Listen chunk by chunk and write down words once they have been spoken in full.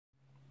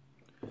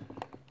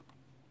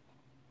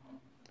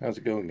How's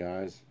it going,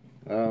 guys?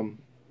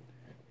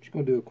 Just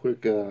gonna do a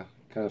quick kind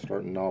of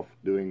starting off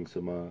doing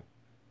some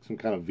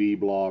kind of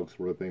vlog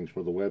sort of things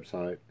for the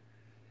website,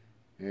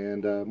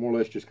 and more or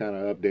less just kind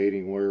of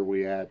updating where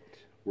we are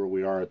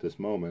at this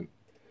moment,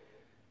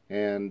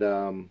 and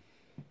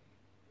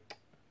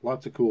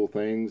lots of cool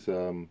things.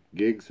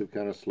 Gigs have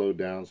kind of slowed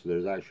down, so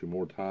there's actually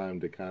more time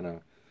to kind of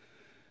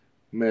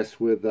mess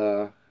with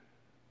other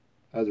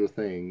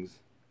things,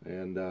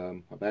 and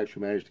I've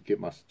actually managed to get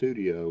my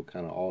studio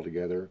kind of all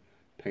together,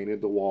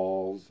 painted the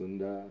walls,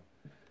 and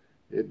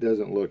it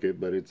doesn't look it,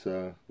 but it's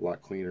a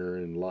lot cleaner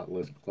and a lot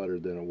less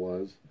cluttered than it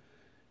was,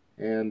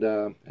 and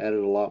added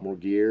a lot more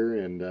gear,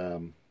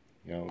 and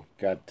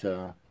got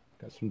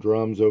some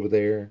drums over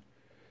there,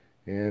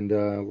 and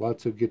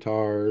lots of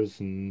guitars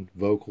and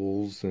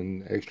vocals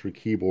and extra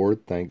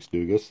keyboard, thanks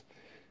Dugas,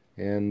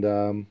 and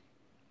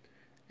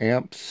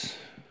amps,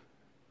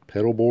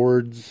 pedal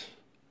boards,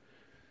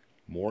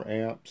 more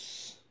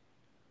amps,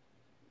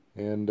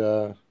 and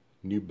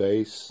new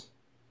bass.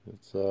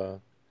 It's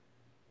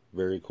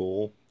very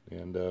cool,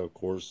 and of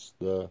course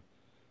the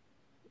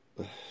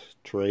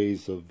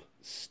trays of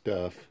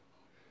stuff.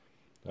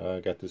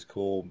 Got this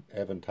cool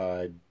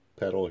Eventide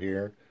pedal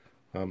here.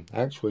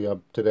 Actually,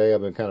 today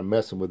I've been kind of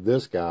messing with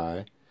this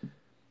guy,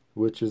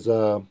 which is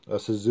a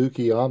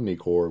Suzuki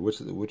Omnichord,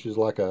 which is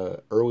like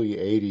a early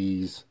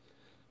 '80s.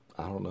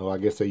 I don't know. I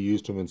guess they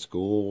used them in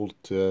school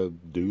to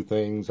do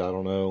things. I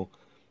don't know,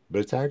 but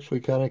it's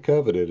actually kind of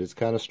coveted. It's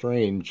kind of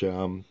strange.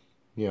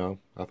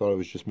 I thought it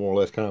was just more or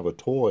less kind of a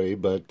toy,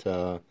 but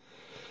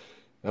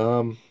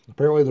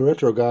apparently the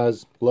retro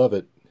guys love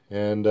it,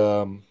 and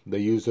they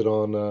use it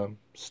on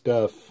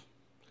stuff.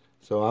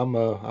 So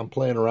I'm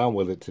playing around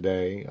with it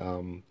today.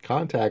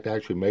 Contact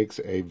actually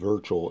makes a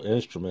virtual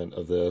instrument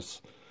of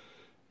this,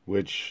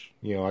 which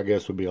I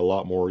guess would be a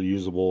lot more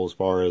usable as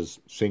far as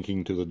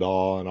syncing to the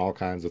DAW and all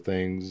kinds of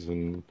things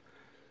and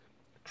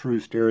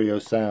true stereo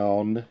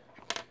sound.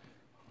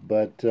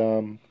 But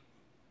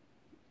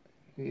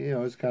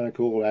it's kind of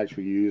cool to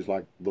actually use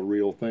like the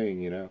real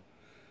thing,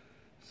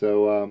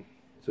 So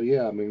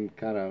yeah, I've been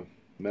kind of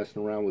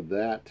messing around with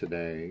that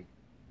today,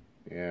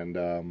 and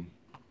kind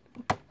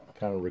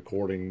of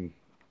recording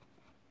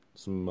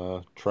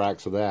some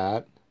tracks of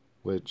that,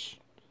 which,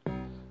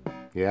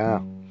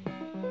 yeah.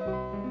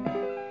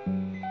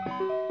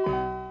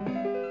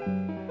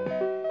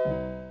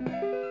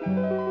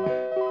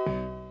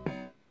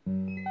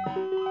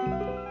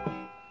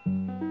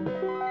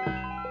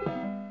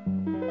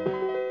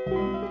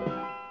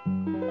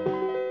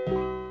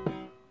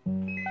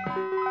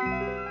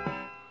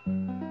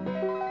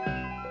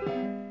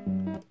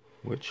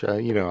 Which,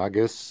 I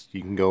guess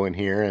you can go in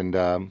here and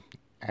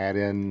add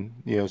in,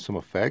 some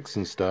effects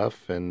and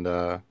stuff, and,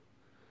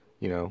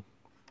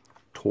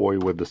 toy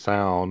with the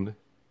sound.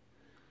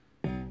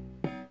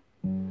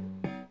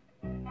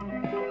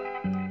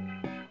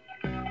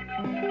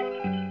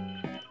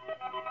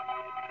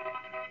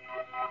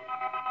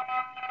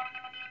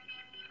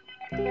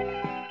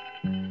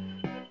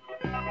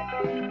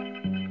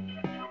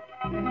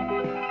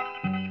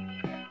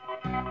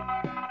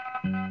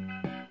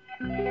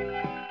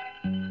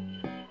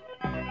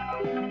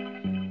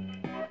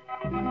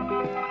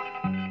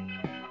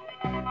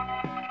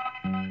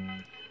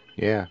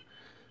 Yeah,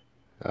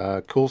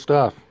 cool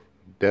stuff.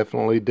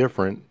 Definitely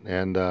different,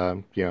 and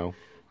I'm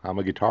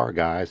a guitar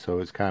guy, so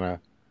it's kind of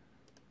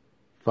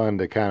fun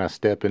to kind of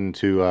step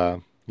into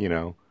the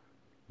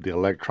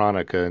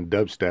electronica and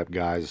dubstep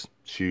guys'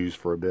 shoes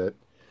for a bit.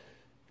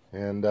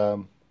 And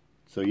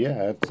so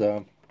yeah, it's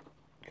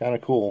kind of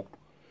cool.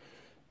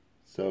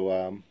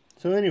 So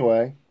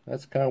anyway,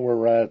 that's kind of where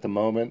we're at the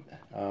moment.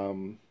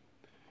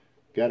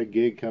 Got a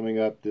gig coming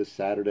up this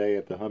Saturday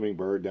at the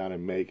Hummingbird down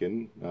in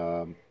Macon.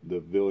 The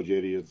Village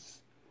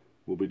Idiots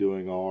will be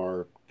doing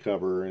our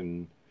cover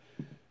and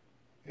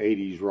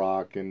 80s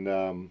rock and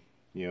the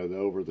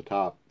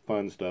over-the-top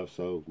fun stuff.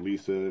 So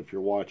Lisa, if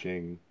you're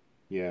watching,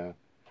 yeah,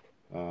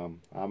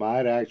 I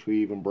might actually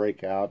even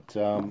break out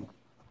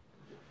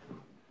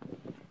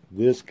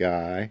this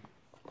guy.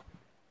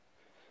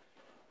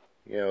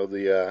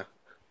 Yeah.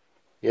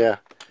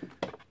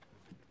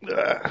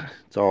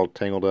 It's all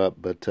tangled up,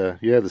 but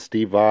yeah, the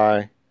Steve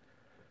Vai,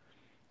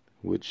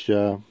 which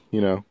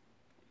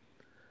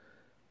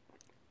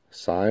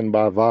signed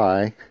by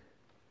Vai.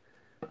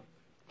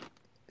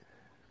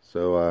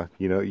 So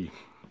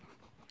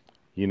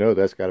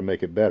that's got to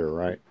make it better,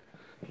 right?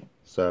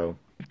 So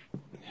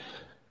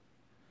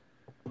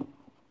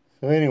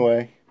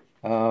anyway,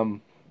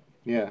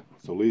 yeah.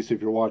 So Lisa,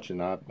 if you're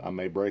watching, I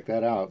may break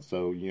that out.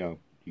 So you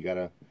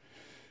gotta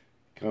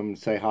come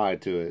say hi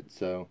to it.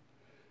 So.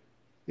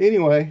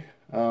 Anyway,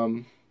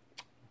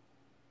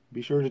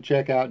 be sure to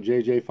check out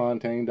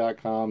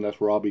jjfontaine.com. That's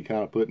where I'll be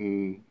kind of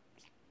putting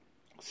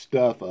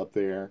stuff up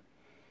there,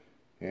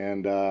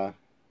 and on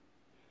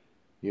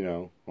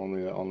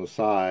the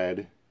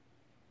side,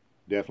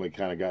 definitely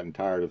kind of gotten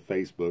tired of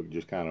Facebook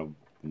just kind of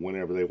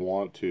whenever they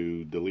want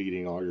to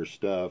deleting all your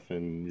stuff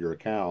and your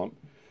account.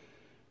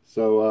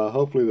 So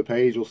hopefully the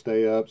page will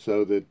stay up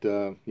so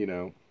that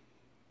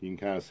you can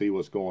kind of see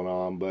what's going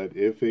on. But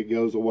if it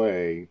goes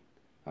away,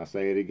 I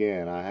say it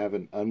again, I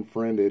haven't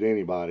unfriended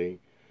anybody.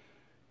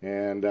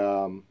 And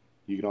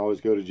you can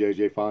always go to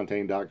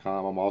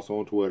jjfontaine.com. I'm also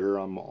on Twitter.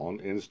 I'm on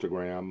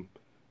Instagram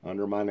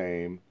under my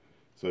name.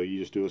 So you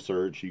just do a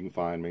search, you can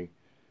find me.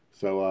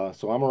 So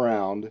so I'm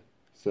around.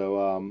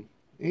 So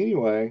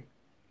anyway,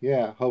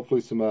 yeah,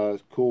 hopefully some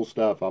cool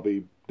stuff. I'll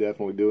be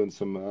definitely doing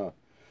some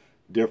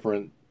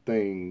different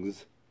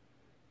things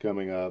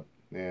coming up,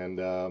 and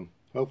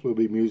hopefully it'll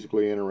be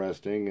musically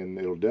interesting, and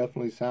it'll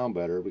definitely sound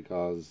better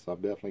because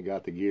I've definitely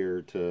got the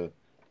gear to,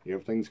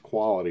 everything's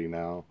quality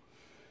now.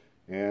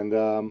 And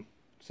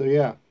so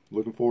yeah,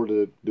 looking forward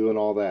to doing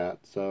all that.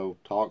 So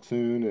talk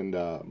soon, and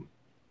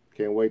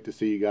can't wait to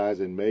see you guys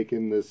in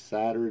Macon this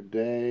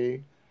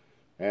Saturday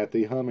at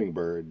the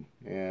Hummingbird.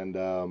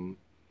 And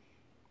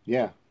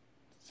yeah,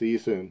 see you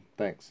soon.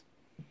 Thanks.